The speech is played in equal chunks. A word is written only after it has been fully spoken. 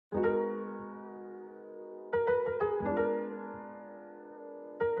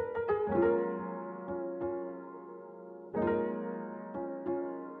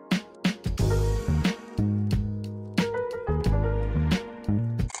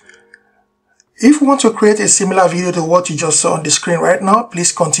If you want to create a similar video to what you just saw on the screen right now,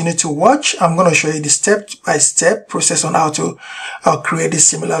 please continue to watch. I'm going to show you the step-by-step process on how to create a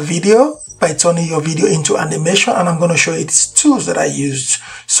similar video by turning your video into animation, and I'm going to show you these tools that I used.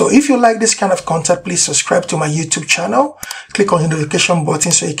 So if you like this kind of content, please subscribe to my YouTube channel. Click on the notification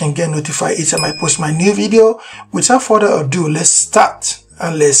button so you can get notified each time I post my new video. Without further ado, let's start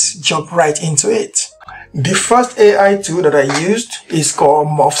and let's jump right into it. The first AI tool that I used is called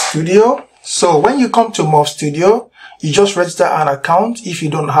Morph Studio. So when you come to Morph Studio, you just register an account if you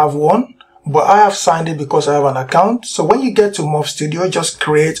don't have one. But I have signed in because I have an account. So when you get to Morph Studio, just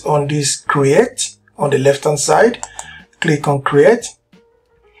create on this create on the left hand side. Click on create.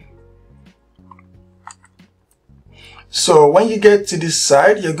 So when you get to this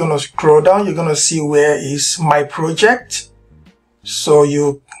side, you're going to scroll down. You're going to see where is my project. So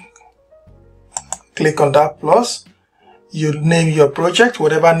you click on that plus. You name your project,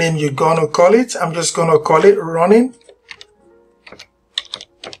 whatever name you're going to call it. I'm just going to call it running.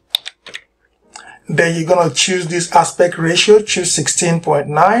 Then you're going to choose this aspect ratio, choose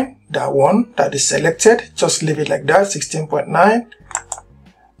 16.9, that one that is selected. Just leave it like that, 16.9.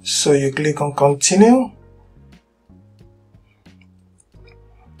 So you click on continue.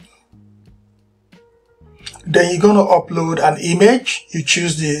 Then you're going to upload an image. You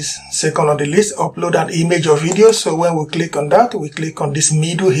choose this second on the list, upload an image or video. So when we click on that, we click on this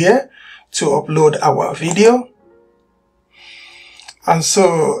middle here to upload our video. And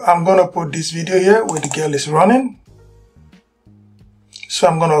so I'm going to put this video here where the girl is running. So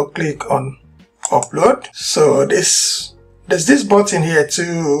I'm going to click on upload. So there's this button here,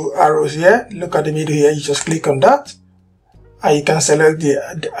 2 arrows here. Look at the middle here. You just click on that. And you can select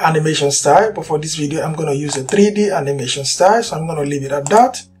the animation style, but for this video, I'm going to use a 3D animation style. So I'm going to leave it at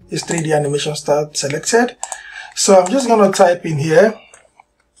that. It's 3D animation style selected. So I'm just going to type in here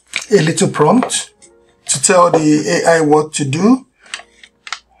a little prompt to tell the AI what to do.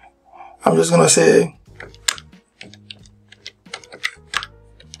 I'm just going to say,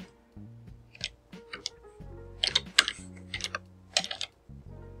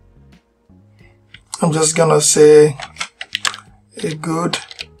 a good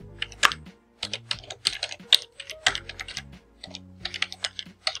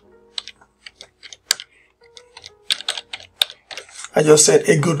I just said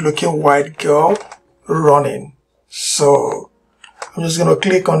a good looking white girl running. So I'm just going to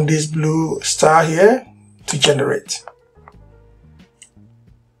click on this blue star here to generate.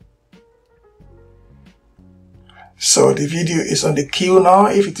 So the video is on the queue now.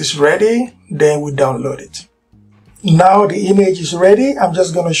 If it is ready, then we download it. Now the image is ready. I'm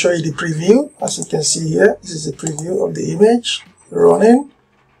just going to show you the preview. As you can see here, this is a preview of the image running.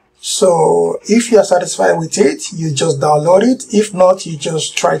 So if you are satisfied with it, you just download it. If not, you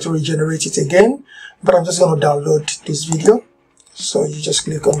just try to regenerate it again. But I'm just going to download this video. So you just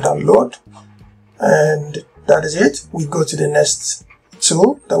click on download. And that is it. We go to the next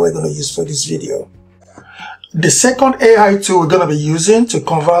tool that we're going to use for this video. The second AI tool we're going to be using to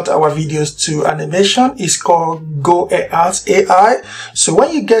convert our videos to animation is called Go Art AI. So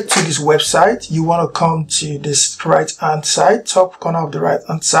when you get to this website, you want to come to this right hand side, top corner of the right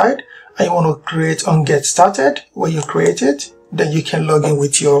hand side, and you want to create on Get Started. When you create it, then you can log in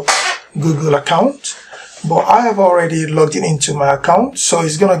with your Google account. But I have already logged in into my account, so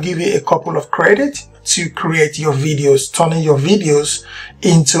it's going to give you a couple of credits to create your videos, turning your videos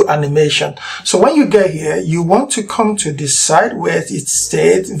into animation. So when you get here, you want to come to this side where it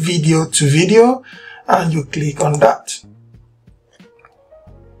says video to video, and you click on that.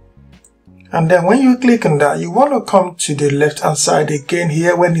 And then when you click on that, you want to come to the left hand side again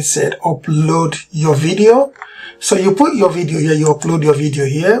here when it said upload your video. So you put your video here, you upload your video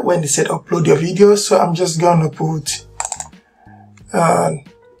here when it said upload your video. So I'm just going to put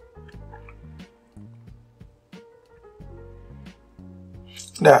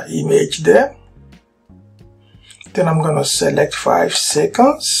that image there. Then I'm going to select 5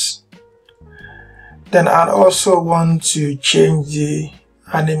 seconds. Then I also want to change the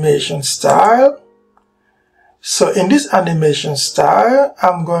animation style. So in this animation style,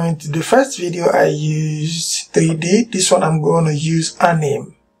 I'm going to, the first video I used 3D. This one I'm going to use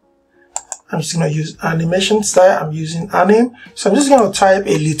anim. I'm just going to use animation style. I'm using anim. So I'm just going to type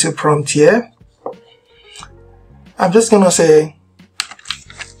a little prompt here. I'm just going to say,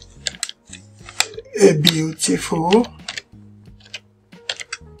 a beautiful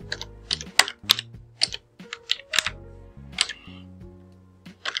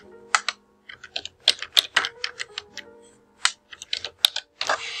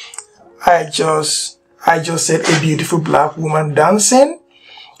I just said a beautiful black woman dancing.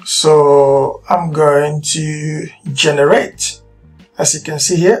 So I'm going to generate. As you can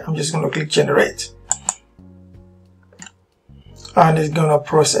see here, I'm just going to click generate. And it's going to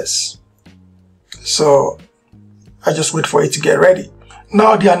process. So I just wait for it to get ready.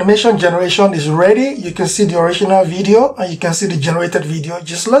 Now the animation generation is ready. You can see the original video and you can see the generated video.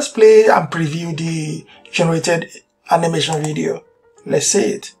 Just let's play and preview the generated animation video. Let's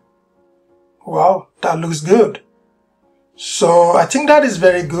see it. Wow, that looks good. So I think that is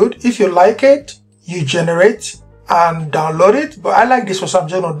very good. If you like it, you generate and download it. But I like this one, so I'm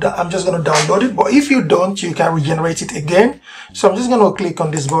just gonna download it. But if you don't, you can regenerate it again. So I'm just gonna click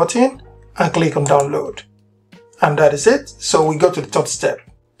on this button and click on download. And that is it. So we go to the third step.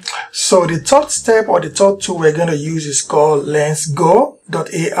 So the third step or the third tool we're going to use is called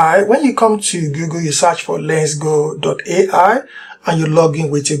LensGo.ai. When you come to Google, you search for LensGo.ai and you log in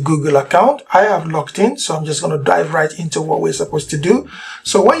with your Google account. I have logged in, so I'm just going to dive right into what we're supposed to do.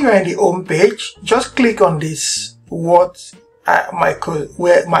 So when you're in the home page, just click on this where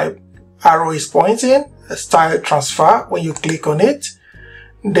my arrow is pointing, style transfer. When you click on it,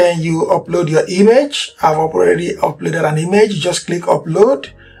 then you upload your image. I've already uploaded an image. You just click upload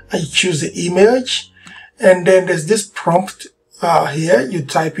and you choose the image. And then there's this prompt here. You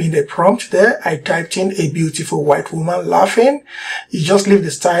type in the prompt there. I typed in a beautiful white woman laughing. You just leave the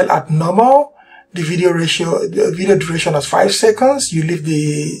style at normal. The video duration as 5 seconds. You leave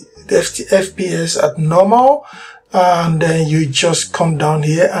the FPS at normal. And then you just come down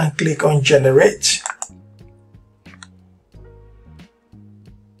here and click on generate.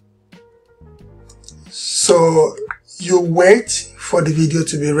 So you wait for the video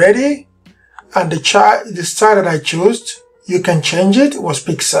to be ready, and the style that I chose, you can change it, was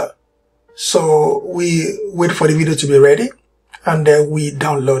pixel. So we wait for the video to be ready and then we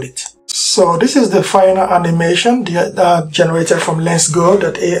download it. So this is the final animation generated from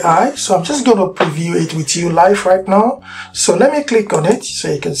LensGo.ai. So I'm just going to preview it with you live right now. So let me click on it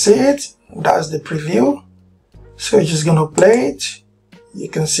so you can see it. That's the preview. So you're just going to play it. You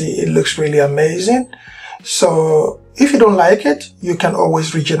can see it looks really amazing. So if you don't like it, you can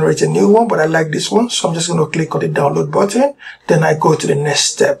always regenerate a new one, but I like this one. So I'm just going to click on the download button. Then I go to the next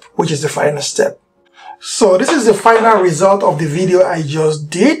step, which is the final step. So this is the final result of the video I just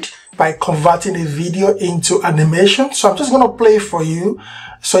did by converting a video into animation. So I'm just going to play for you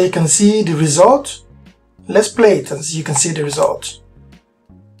so you can see the result. Let's play it and you can see the result.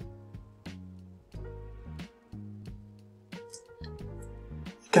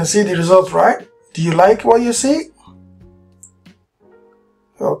 You can see the result, right? Do you like what you see?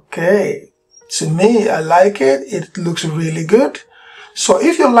 Okay, to me, I like it. It looks really good. So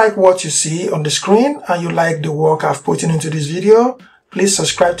if you like what you see on the screen and you like the work I've put into this video, please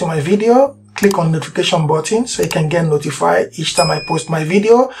subscribe to my video. Click on the notification button so you can get notified each time I post my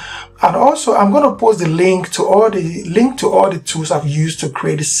video. And also, I'm going to post the link to all the tools I've used to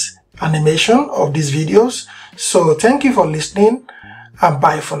create this animation of these videos. So thank you for listening and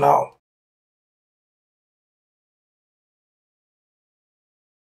bye for now.